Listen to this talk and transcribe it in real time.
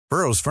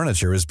Burrow's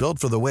furniture is built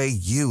for the way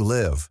you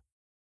live.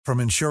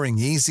 From ensuring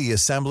easy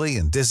assembly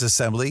and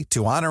disassembly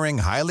to honoring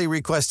highly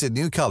requested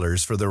new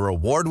colors for their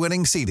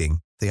award-winning seating,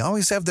 they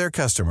always have their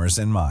customers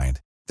in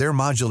mind. Their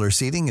modular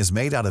seating is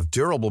made out of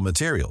durable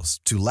materials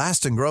to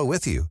last and grow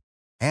with you.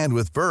 And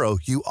with Burrow,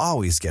 you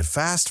always get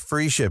fast,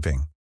 free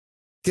shipping.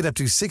 Get up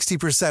to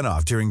 60%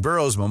 off during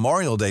Burrow's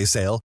Memorial Day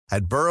sale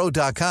at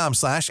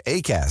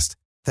burrow.com/ACAST.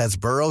 That's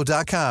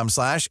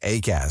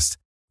burrow.com/ACAST.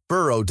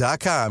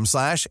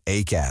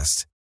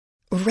 burrow.com/ACAST.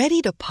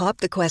 Ready to pop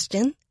the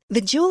question?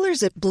 The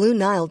jewelers at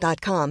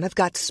BlueNile.com have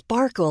got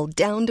sparkle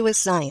down to a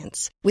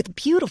science with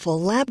beautiful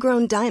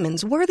lab-grown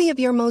diamonds worthy of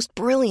your most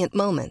brilliant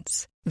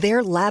moments.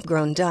 Their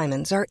lab-grown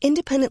diamonds are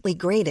independently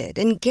graded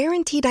and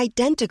guaranteed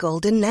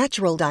identical to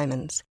natural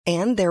diamonds,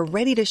 and they're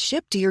ready to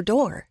ship to your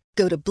door.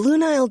 Go to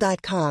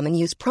BlueNile.com and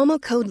use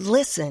promo code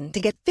LISTEN to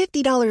get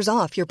 $50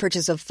 off your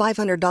purchase of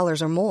 $500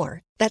 or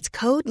more. That's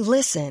code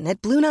LISTEN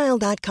at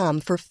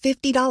BlueNile.com for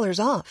 $50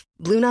 off.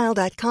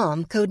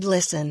 BlueNile.com, code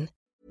LISTEN.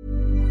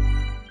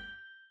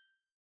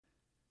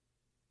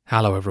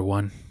 Hello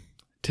everyone.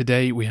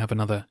 Today we have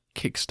another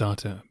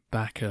Kickstarter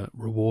backer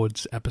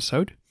rewards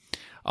episode.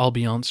 I'll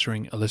be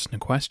answering a listener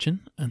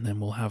question, and then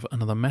we'll have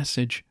another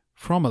message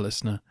from a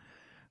listener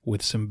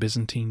with some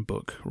Byzantine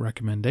book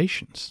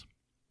recommendations.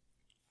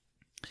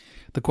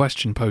 The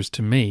question posed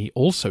to me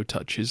also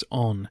touches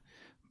on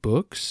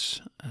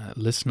books.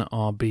 Listener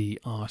RB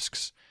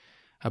asks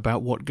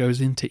about what goes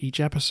into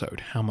each episode,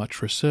 how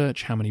much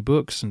research, how many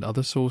books and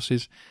other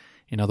sources,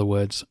 in other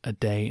words, a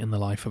day in the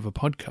life of a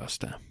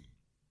podcaster.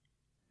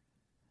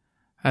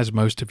 As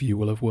most of you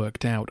will have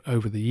worked out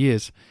over the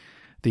years,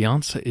 the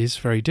answer is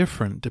very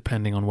different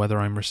depending on whether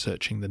I'm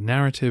researching the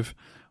narrative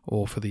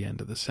or for the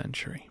end of the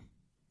century.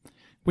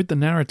 With the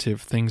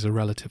narrative, things are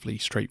relatively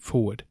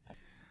straightforward.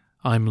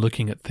 I'm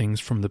looking at things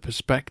from the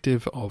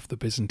perspective of the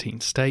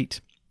Byzantine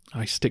state.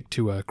 I stick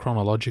to a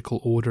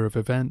chronological order of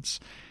events,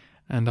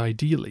 and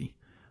ideally,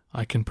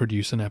 I can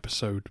produce an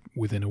episode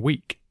within a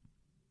week.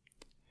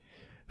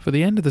 For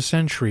the end of the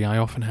century, I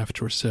often have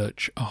to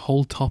research a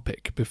whole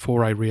topic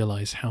before I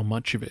realize how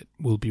much of it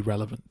will be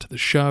relevant to the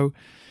show,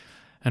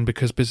 and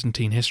because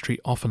Byzantine history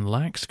often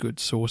lacks good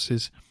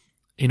sources,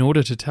 in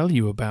order to tell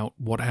you about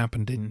what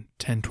happened in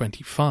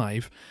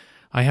 1025,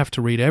 I have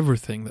to read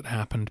everything that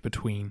happened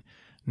between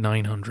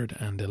 900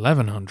 and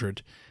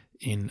 1100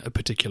 in a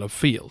particular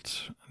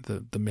field,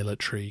 the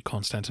military,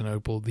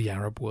 Constantinople, the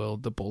Arab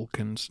world, the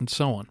Balkans, and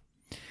so on.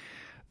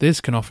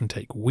 This can often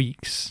take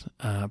weeks,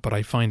 but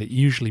I find it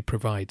usually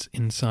provides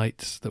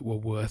insights that were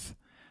worth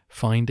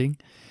finding,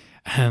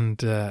 and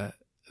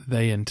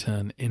they in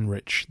turn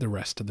enrich the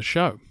rest of the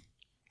show.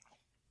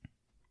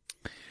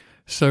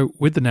 So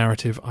with the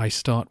narrative, I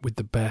start with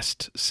the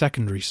best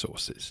secondary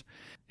sources.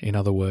 In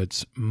other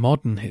words,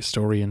 modern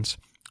historians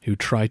who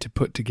try to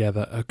put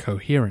together a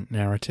coherent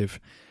narrative,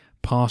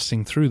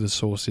 passing through the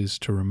sources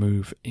to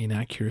remove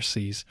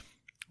inaccuracies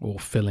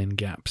or fill in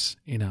gaps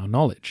in our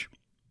knowledge.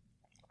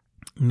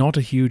 Not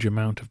a huge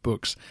amount of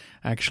books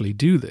actually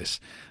do this.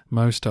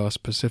 Most are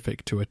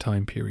specific to a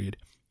time period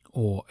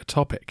or a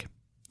topic.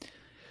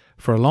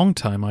 For a long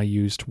time I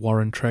used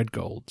Warren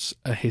Treadgold's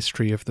A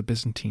History of the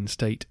Byzantine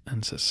State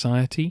and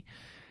Society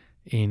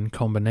in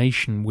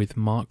combination with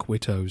Mark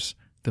Wittow's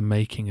The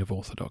Making of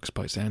Orthodox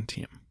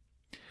Byzantium,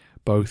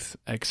 both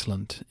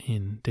excellent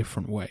in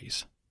different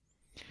ways.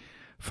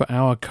 For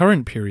our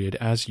current period,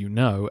 as you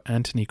know,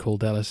 Anthony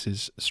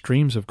Kaldellis'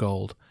 Streams of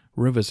Gold,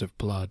 Rivers of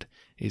Blood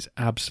is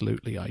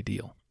absolutely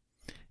ideal.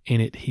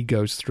 In it he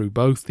goes through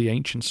both the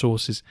ancient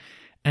sources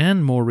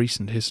and more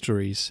recent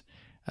histories,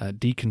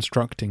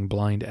 deconstructing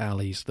blind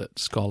alleys that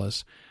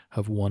scholars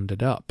have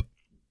wandered up.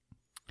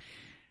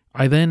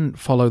 I then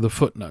follow the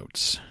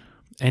footnotes.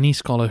 Any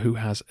scholar who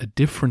has a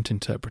different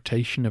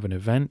interpretation of an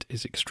event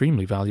is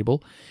extremely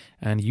valuable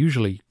and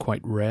usually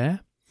quite rare.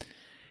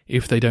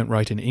 If they don't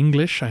write in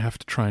English, I have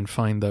to try and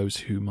find those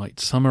who might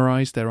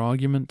summarize their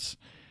arguments.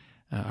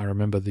 I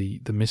remember the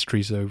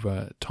mysteries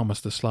over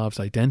Thomas the Slav's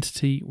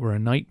identity were a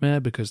nightmare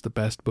because the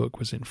best book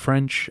was in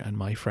French, and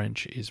my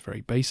French is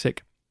very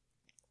basic.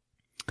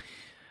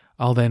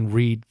 I'll then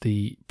read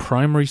the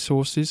primary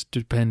sources,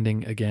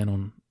 depending again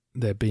on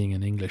there being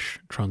an English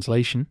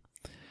translation.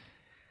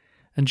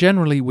 And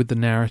generally with the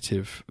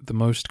narrative, the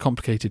most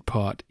complicated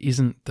part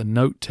isn't the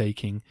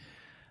note-taking,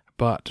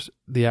 but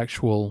the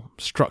actual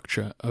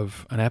structure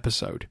of an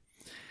episode.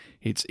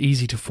 It's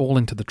easy to fall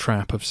into the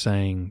trap of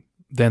saying,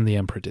 then the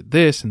emperor did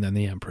this, and then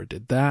the emperor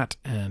did that,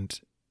 and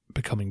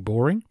becoming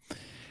boring.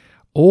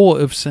 Or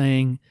of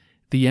saying,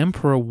 the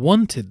emperor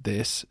wanted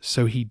this,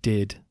 so he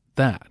did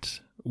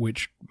that,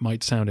 which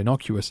might sound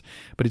innocuous,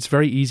 but it's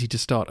very easy to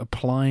start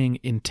applying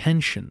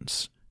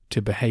intentions to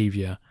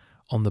behavior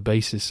on the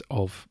basis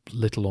of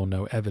little or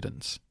no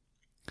evidence.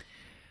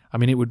 I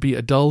mean, it would be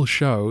a dull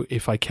show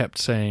if I kept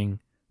saying,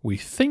 we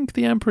think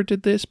the emperor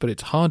did this, but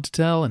it's hard to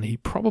tell, and he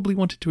probably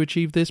wanted to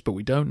achieve this, but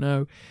we don't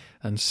know,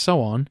 and so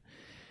on.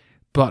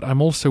 But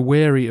I'm also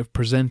wary of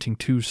presenting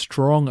too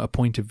strong a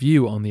point of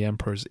view on the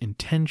emperor's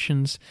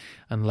intentions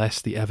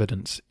unless the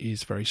evidence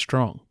is very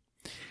strong.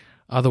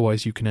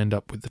 Otherwise, you can end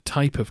up with the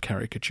type of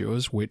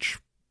caricatures which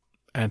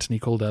Anthony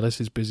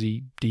Caldelis is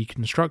busy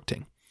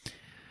deconstructing.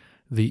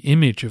 The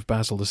image of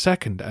Basil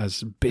II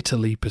as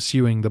bitterly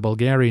pursuing the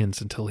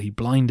Bulgarians until he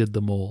blinded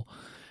them all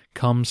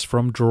comes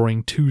from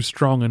drawing too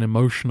strong an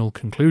emotional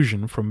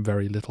conclusion from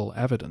very little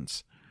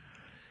evidence.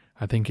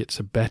 I think it's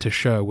a better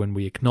show when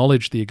we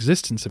acknowledge the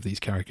existence of these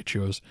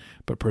caricatures,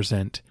 but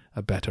present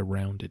a better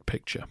rounded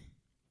picture.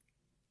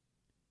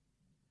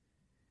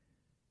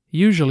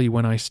 Usually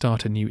when I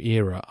start a new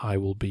era, I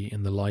will be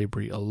in the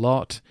library a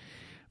lot,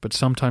 but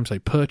sometimes I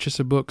purchase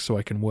a book so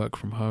I can work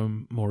from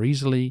home more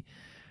easily.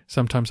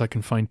 Sometimes I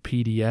can find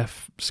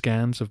PDF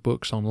scans of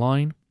books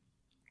online.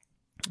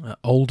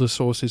 Older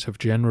sources have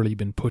generally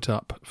been put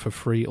up for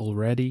free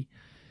already.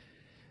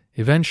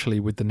 Eventually,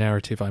 with the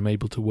narrative, I'm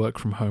able to work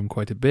from home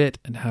quite a bit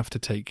and have to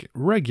take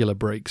regular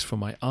breaks for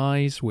my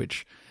eyes,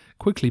 which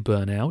quickly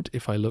burn out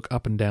if I look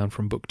up and down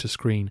from book to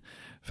screen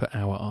for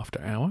hour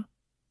after hour.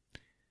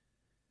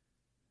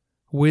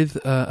 With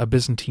a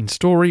Byzantine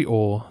story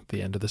or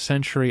the end of the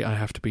century, I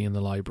have to be in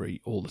the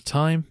library all the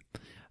time.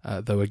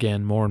 Though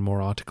again, more and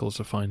more articles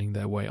are finding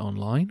their way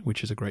online,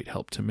 which is a great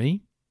help to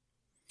me.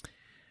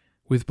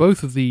 With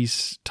both of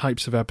these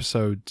types of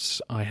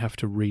episodes, I have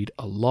to read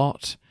a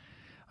lot.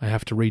 I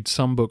have to read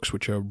some books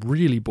which are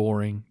really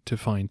boring to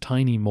find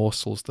tiny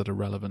morsels that are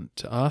relevant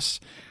to us,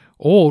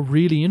 or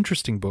really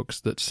interesting books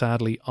that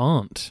sadly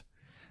aren't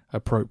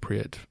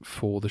appropriate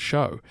for the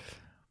show.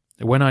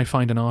 When I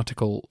find an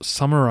article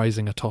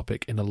summarizing a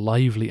topic in a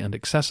lively and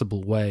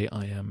accessible way,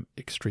 I am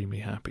extremely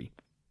happy.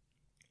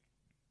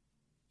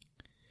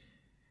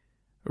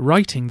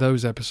 Writing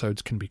those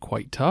episodes can be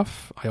quite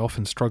tough. I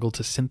often struggle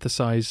to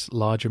synthesize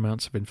large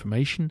amounts of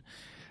information,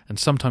 and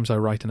sometimes I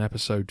write an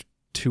episode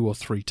 2 or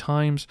 3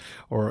 times,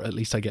 or at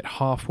least I get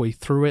halfway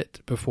through it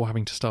before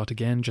having to start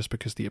again just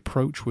because the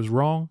approach was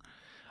wrong.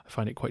 I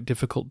find it quite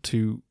difficult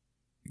to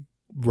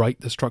write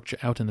the structure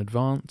out in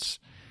advance.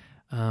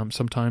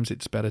 Sometimes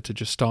it's better to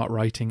just start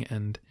writing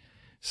and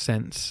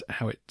sense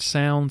how it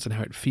sounds and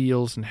how it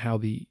feels and how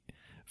the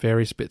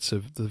various bits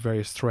of the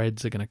various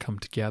threads are going to come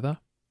together.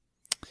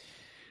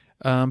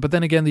 But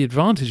then again, the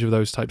advantage of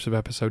those types of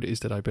episodes is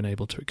that I've been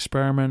able to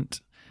experiment,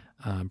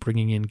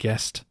 bringing in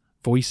guest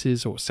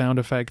voices or sound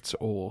effects,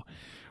 or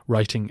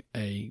writing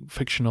a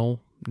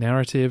fictional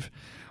narrative,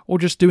 or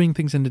just doing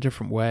things in a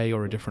different way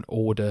or a different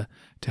order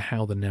to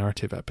how the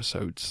narrative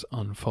episodes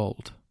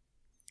unfold.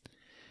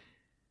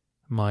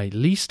 My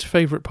least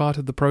favorite part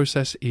of the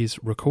process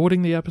is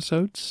recording the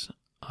episodes.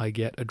 I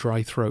get a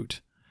dry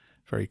throat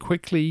very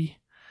quickly,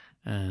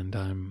 and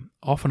I'm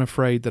often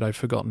afraid that I've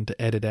forgotten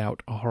to edit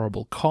out a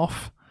horrible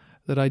cough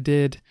that I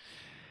did.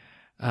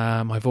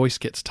 My voice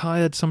gets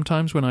tired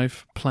sometimes when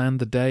I've planned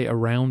the day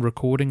around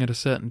recording at a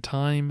certain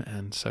time,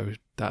 and so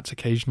that's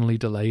occasionally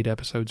delayed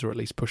episodes or at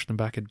least pushed them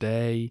back a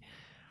day.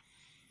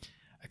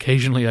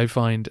 Occasionally I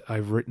find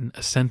I've written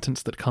a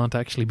sentence that can't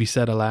actually be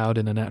said aloud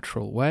in a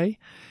natural way.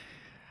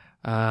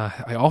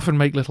 I often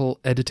make little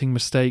editing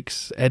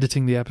mistakes.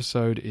 Editing the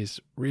episode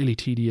is really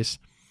tedious.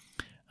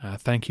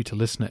 Thank you to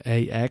listener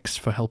AX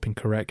for helping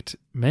correct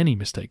many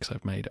mistakes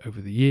I've made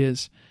over the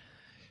years.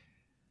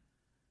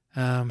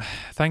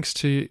 Thanks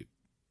to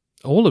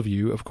all of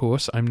you, of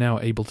course, I'm now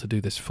able to do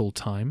this full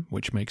time,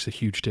 which makes a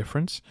huge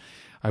difference.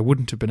 I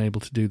wouldn't have been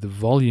able to do the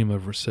volume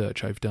of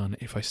research I've done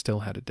if I still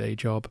had a day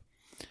job.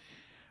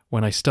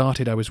 When I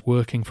started, I was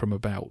working from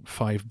about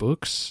 5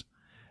 books,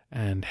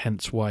 and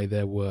hence why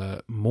there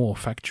were more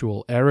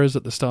factual errors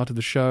at the start of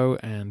the show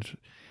and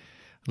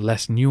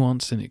less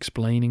nuance in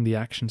explaining the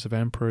actions of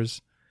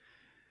emperors.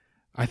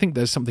 I think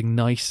there's something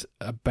nice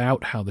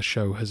about how the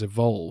show has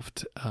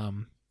evolved,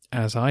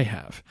 as I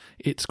have.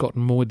 It's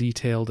gotten more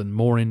detailed and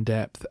more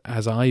in-depth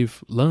as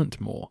I've learnt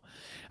more.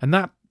 And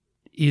that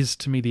is,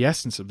 to me, the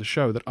essence of the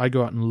show, that I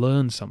go out and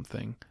learn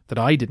something that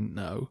I didn't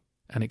know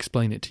and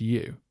explain it to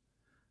you.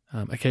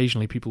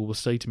 Occasionally people will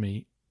say to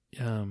me,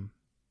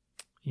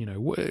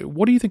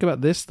 what do you think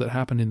about this that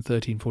happened in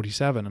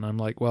 1347? And I'm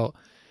like, well,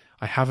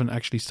 I haven't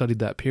actually studied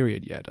that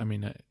period yet. I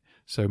mean,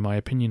 so my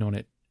opinion on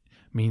it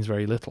means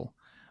very little.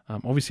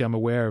 Obviously, I'm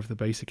aware of the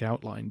basic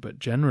outline, but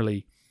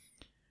generally,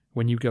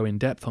 when you go in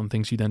depth on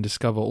things, you then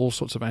discover all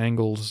sorts of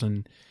angles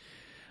and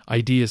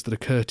ideas that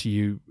occur to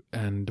you,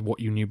 and what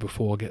you knew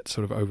before gets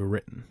sort of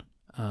overwritten.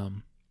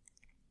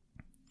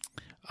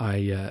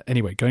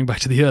 Anyway, going back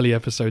to the early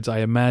episodes, I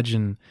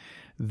imagine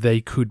they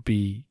could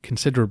be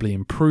considerably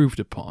improved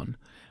upon,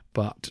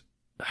 but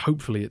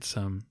hopefully it's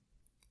a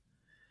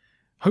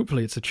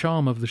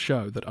charm of the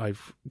show that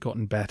I've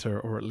gotten better,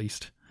 or at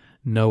least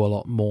know a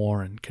lot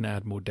more and can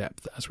add more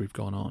depth as we've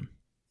gone on.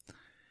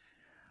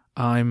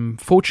 I'm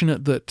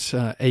fortunate that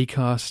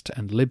Acast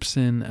and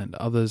Libsyn and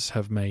others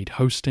have made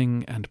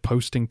hosting and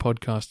posting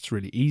podcasts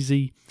really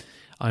easy.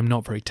 I'm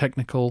not very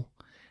technical,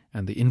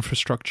 and the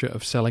infrastructure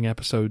of selling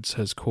episodes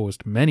has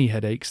caused many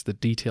headaches, the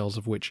details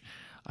of which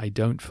I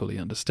don't fully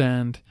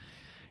understand.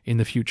 In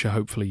the future,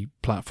 hopefully,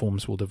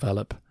 platforms will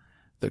develop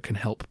that can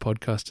help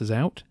podcasters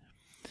out.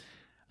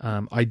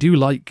 I do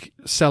like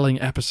selling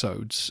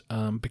episodes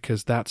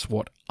because that's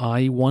what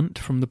I want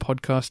from the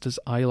podcasters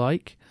I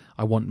like.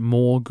 I want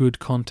more good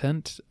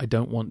content. I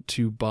don't want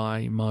to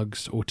buy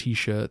mugs or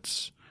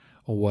t-shirts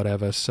or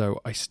whatever,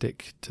 so I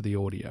stick to the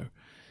audio.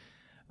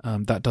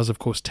 That does, of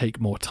course, take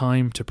more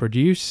time to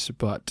produce,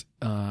 but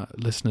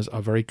listeners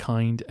are very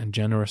kind and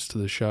generous to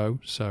the show,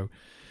 so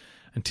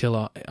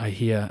until I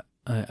hear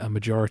a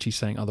majority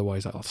saying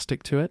otherwise, I'll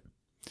stick to it.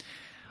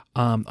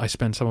 I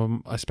spend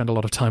a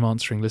lot of time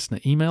answering listener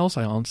emails.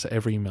 I answer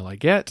every email I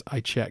get. I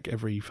check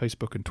every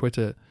Facebook and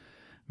Twitter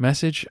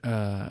message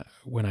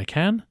when I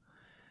can.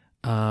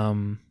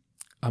 I'm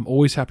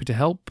always happy to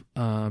help.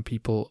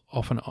 People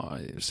often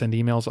send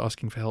emails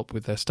asking for help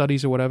with their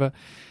studies or whatever.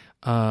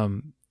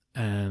 And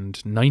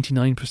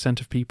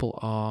 99% of people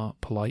are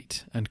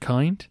polite and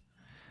kind.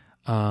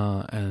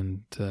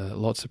 And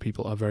lots of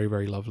people are very,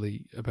 very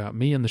lovely about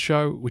me and the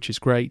show, which is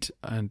great.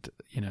 And,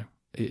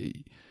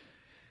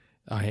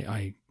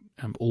 I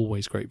am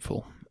always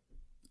grateful.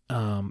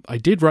 I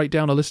did write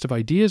down a list of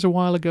ideas a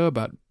while ago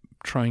about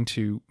trying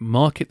to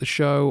market the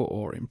show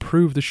or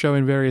improve the show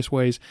in various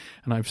ways,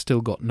 and I've still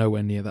got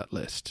nowhere near that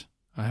list.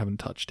 I haven't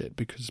touched it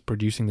because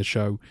producing the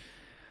show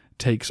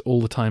takes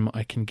all the time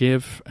I can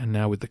give, and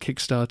now with the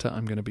Kickstarter,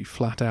 I'm going to be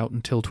flat out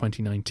until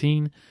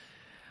 2019.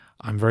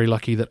 I'm very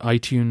lucky that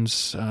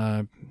iTunes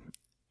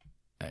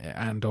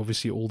and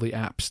obviously all the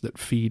apps that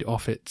feed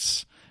off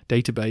its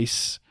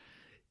database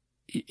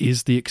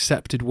is the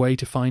accepted way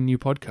to find new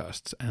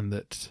podcasts, and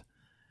that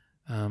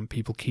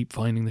people keep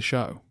finding the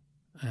show,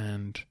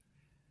 and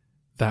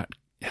that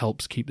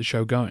helps keep the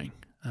show going.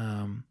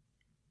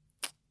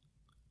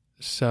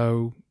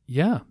 So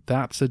yeah,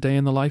 that's a day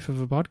in the life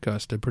of a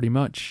podcaster, pretty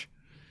much.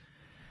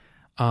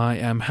 I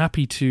am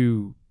happy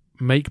to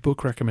make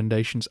book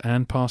recommendations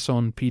and pass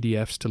on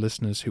PDFs to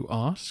listeners who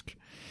ask,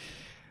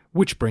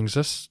 which brings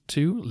us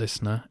to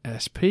listener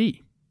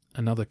SP,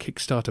 another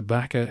Kickstarter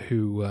backer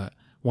who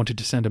wanted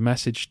to send a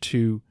message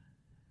to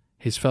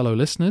his fellow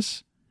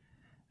listeners,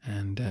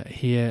 and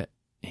here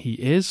he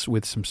is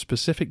with some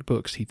specific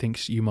books he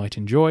thinks you might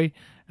enjoy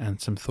and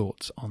some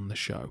thoughts on the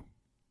show.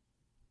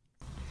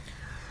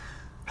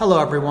 Hello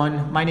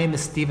everyone, my name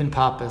is Stephen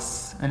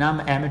Pappas, and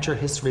I'm an amateur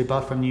history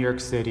buff from New York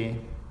City.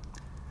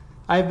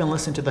 I have been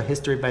listening to the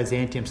History of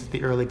Byzantium since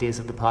the early days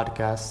of the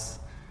podcast.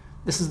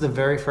 This is the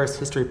very first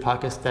history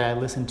podcast that I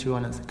listen to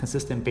on a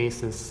consistent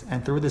basis,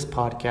 and through this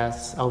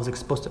podcast, I was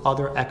exposed to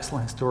other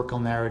excellent historical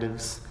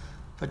narratives,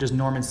 such as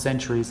Norman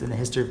centuries in the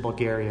history of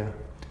Bulgaria.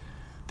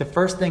 The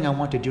first thing I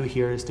want to do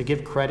here is to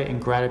give credit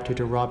and gratitude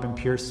to Robin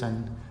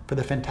Pearson for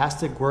the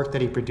fantastic work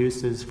that he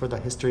produces for the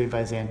History of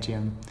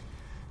Byzantium.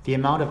 The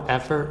amount of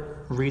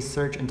effort,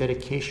 research, and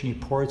dedication he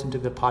pours into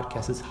the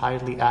podcast is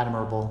highly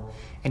admirable,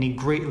 and he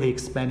greatly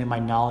expanded my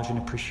knowledge and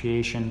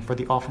appreciation for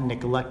the often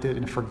neglected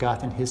and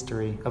forgotten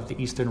history of the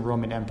Eastern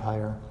Roman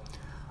Empire.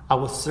 I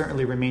will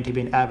certainly remain to be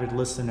an avid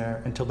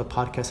listener until the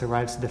podcast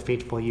arrives to the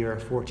fateful year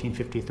of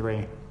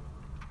 1453.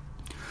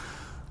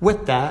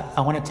 With that,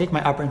 I want to take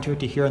my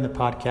opportunity here on the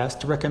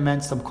podcast to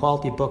recommend some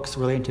quality books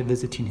relating to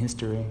Byzantine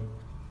history.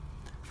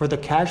 For the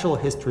casual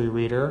history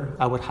reader,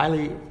 I would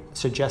highly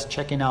suggest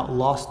checking out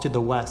Lost to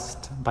the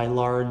West by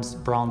Lawrence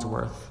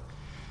Brownsworth.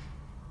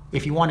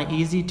 If you want an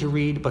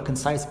easy-to-read but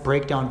concise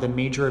breakdown of the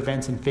major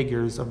events and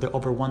figures of the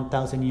over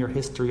 1,000-year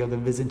history of the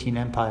Byzantine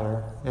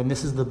Empire, then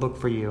this is the book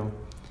for you.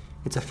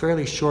 It's a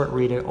fairly short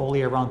read at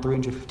only around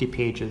 350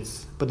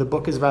 pages, but the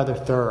book is rather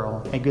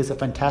thorough and gives a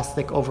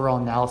fantastic overall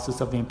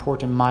analysis of the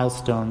important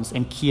milestones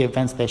and key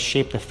events that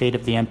shaped the fate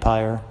of the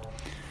empire.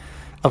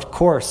 Of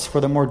course,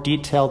 for the more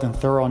detailed and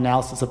thorough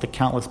analysis of the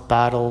countless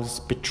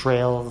battles,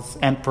 betrayals,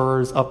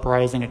 emperors,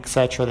 uprising,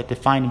 etc. that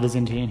define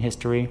Byzantine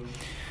history,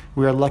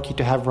 we are lucky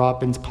to have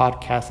Robin's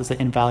podcast as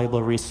an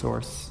invaluable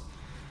resource.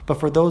 But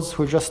for those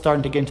who are just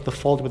starting to get into the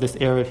fold with this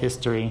era of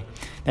history,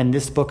 then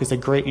this book is a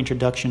great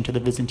introduction to the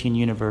Byzantine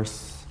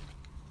universe.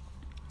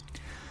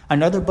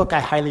 Another book I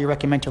highly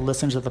recommend to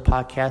listeners of the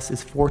podcast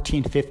is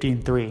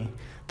 1453,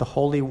 The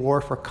Holy War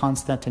for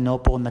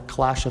Constantinople and the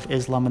Clash of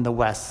Islam in the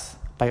West,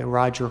 by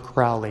Roger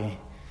Crowley.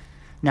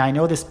 Now, I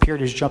know this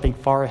period is jumping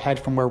far ahead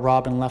from where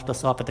Robin left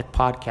us off at the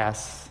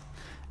podcast,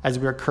 as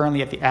we are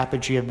currently at the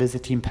apogee of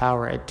Byzantine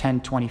power at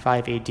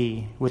 1025 AD,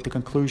 with the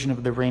conclusion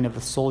of the reign of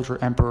the soldier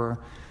emperor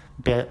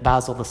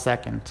Basil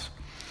II.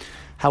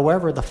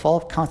 However, the fall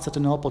of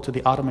Constantinople to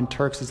the Ottoman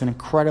Turks is an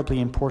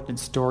incredibly important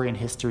story in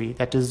history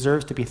that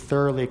deserves to be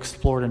thoroughly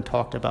explored and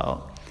talked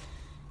about.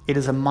 It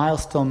is a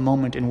milestone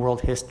moment in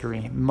world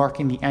history,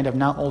 marking the end of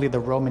not only the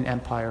Roman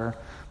Empire,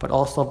 but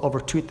also of over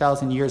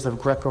 2,000 years of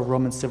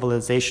Greco-Roman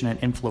civilization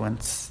and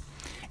influence,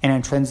 and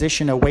a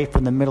transition away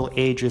from the Middle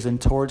Ages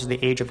and towards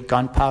the age of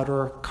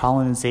gunpowder,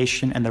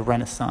 colonization, and the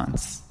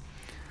Renaissance.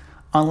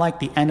 Unlike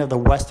the end of the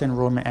Western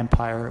Roman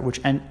Empire,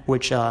 which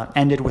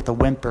ended with a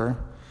whimper,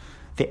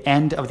 the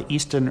end of the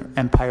Eastern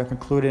Empire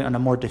concluded on a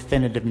more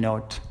definitive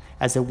note,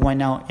 as it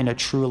went out in a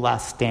true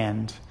last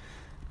stand.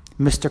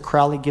 Mr.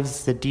 Crowley gives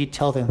us a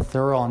detailed and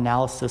thorough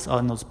analysis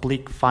on those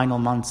bleak final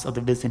months of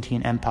the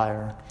Byzantine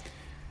Empire.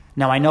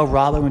 Now, I know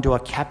Robin will do a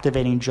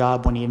captivating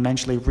job when he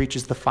eventually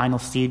reaches the final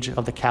siege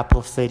of the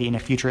capital city in a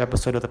future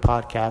episode of the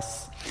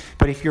podcast.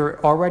 But if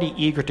you're already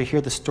eager to hear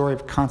the story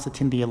of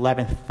Constantine XI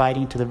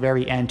fighting to the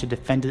very end to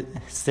defend the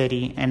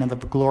city and the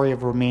glory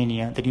of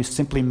Romania, then you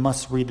simply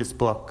must read this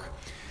book.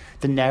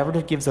 The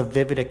narrative gives a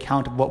vivid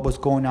account of what was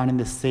going on in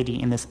the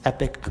city in this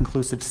epic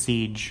conclusive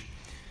siege.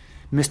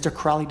 Mr.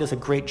 Crowley does a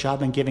great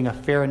job in giving a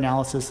fair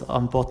analysis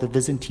on both the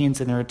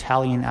Byzantines and their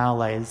Italian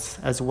allies,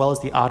 as well as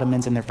the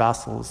Ottomans and their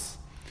vassals.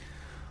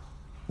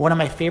 One of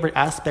my favorite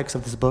aspects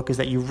of this book is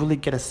that you really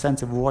get a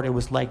sense of what it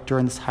was like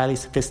during this highly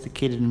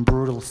sophisticated and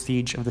brutal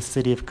siege of the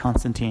city of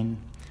Constantine.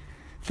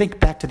 Think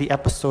back to the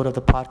episode of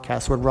the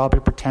podcast where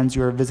Robert pretends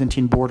you're a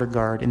Byzantine border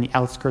guard in the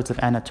outskirts of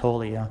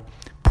Anatolia,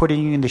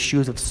 putting you in the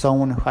shoes of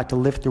someone who had to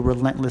live through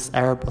relentless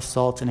Arab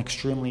assaults in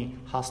extremely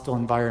hostile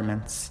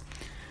environments.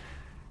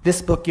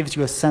 This book gives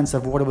you a sense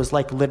of what it was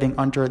like living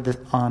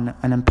on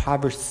an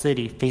impoverished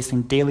city,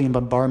 facing daily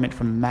bombardment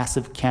from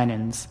massive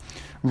cannons,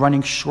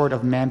 running short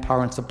of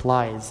manpower and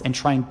supplies, and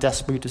trying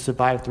desperately to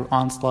survive through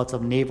onslaughts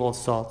of naval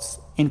assaults,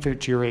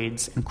 infantry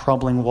raids, and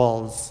crumbling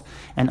walls,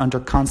 and under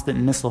constant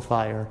missile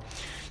fire.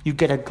 You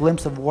get a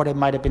glimpse of what it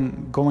might have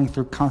been going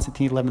through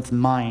Constantine XI's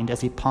mind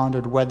as he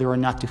pondered whether or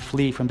not to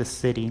flee from the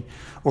city,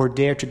 or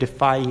dare to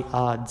defy the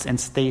odds and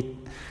stay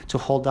to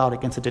hold out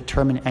against a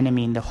determined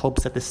enemy in the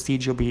hopes that the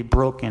siege will be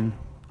broken,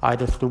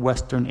 either through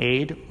Western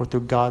aid or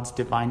through God's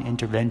divine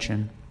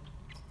intervention.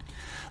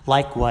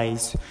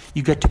 Likewise,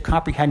 you get to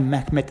comprehend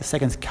Mehmed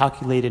II's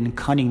calculated and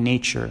cunning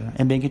nature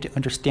and begin to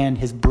understand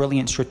his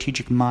brilliant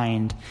strategic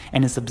mind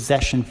and his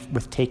obsession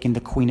with taking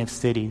the Queen of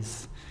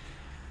Cities.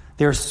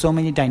 There are so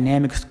many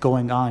dynamics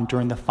going on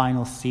during the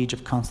final siege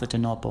of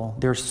Constantinople.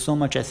 There is so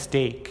much at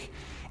stake,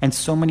 and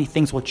so many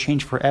things will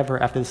change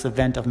forever after this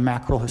event of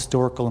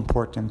macro-historical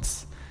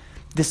importance.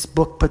 This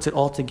book puts it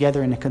all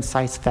together in a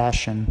concise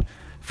fashion.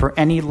 For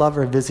any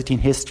lover of visiting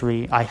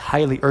history, I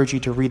highly urge you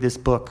to read this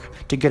book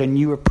to get a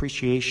new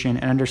appreciation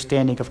and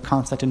understanding of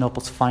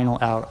Constantinople's final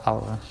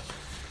hour.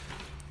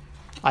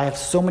 I have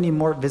so many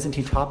more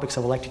Byzantine topics I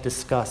would like to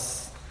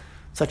discuss,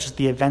 such as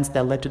the events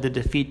that led to the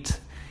defeat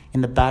in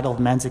the Battle of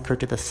Manzikert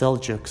to the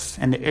Seljuks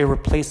and the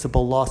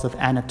irreplaceable loss of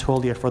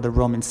Anatolia for the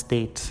Roman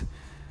state.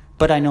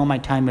 But I know my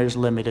time is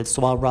limited,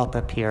 so I'll wrap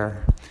up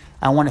here.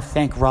 I want to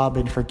thank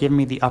Robin for giving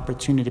me the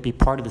opportunity to be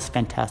part of this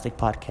fantastic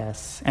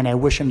podcast, and I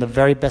wish him the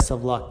very best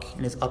of luck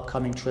in his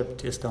upcoming trip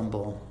to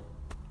Istanbul.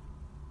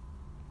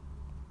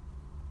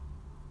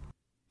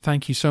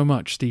 Thank you so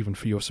much, Stephen,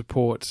 for your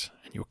support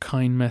and your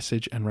kind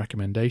message and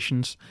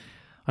recommendations.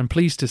 I'm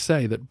pleased to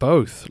say that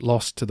both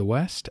Lost to the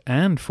West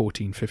and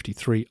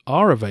 1453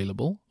 are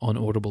available on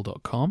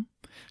audible.com,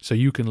 so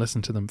you can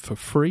listen to them for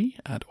free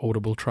at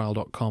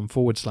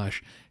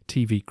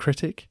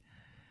audibletrial.com/tvcritic.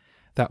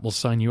 That will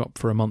sign you up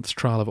for a month's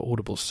trial of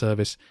Audible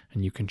service,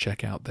 and you can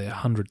check out their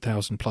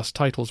 100,000 plus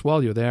titles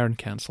while you're there and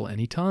cancel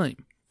any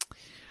time.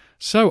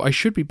 So I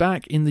should be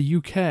back in the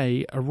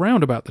UK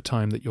around about the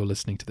time that you're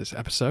listening to this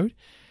episode.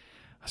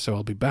 So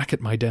I'll be back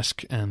at my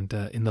desk and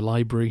in the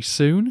library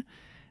soon,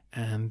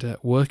 and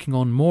working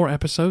on more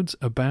episodes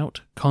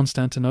about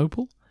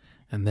Constantinople,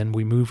 and then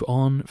we move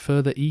on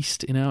further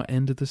east in our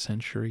end of the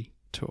century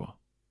tour.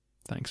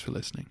 Thanks for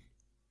listening.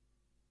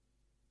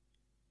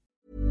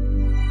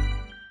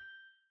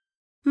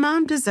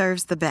 Mom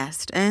deserves the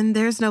best, and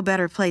there's no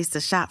better place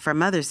to shop for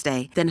Mother's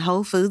Day than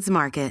Whole Foods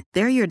Market.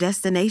 They're your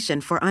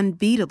destination for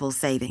unbeatable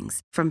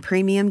savings, from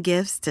premium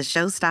gifts to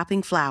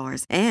show-stopping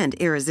flowers and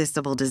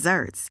irresistible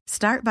desserts.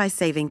 Start by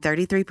saving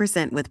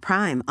 33% with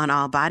Prime on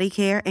all body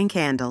care and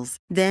candles.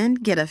 Then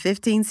get a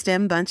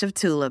 15-stem bunch of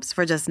tulips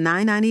for just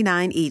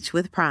 $9.99 each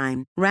with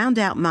Prime. Round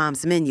out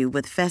Mom's menu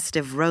with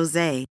festive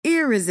rosé,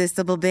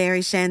 irresistible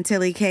berry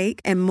chantilly cake,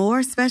 and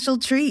more special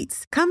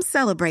treats. Come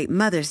celebrate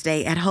Mother's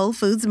Day at Whole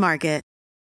Foods Market.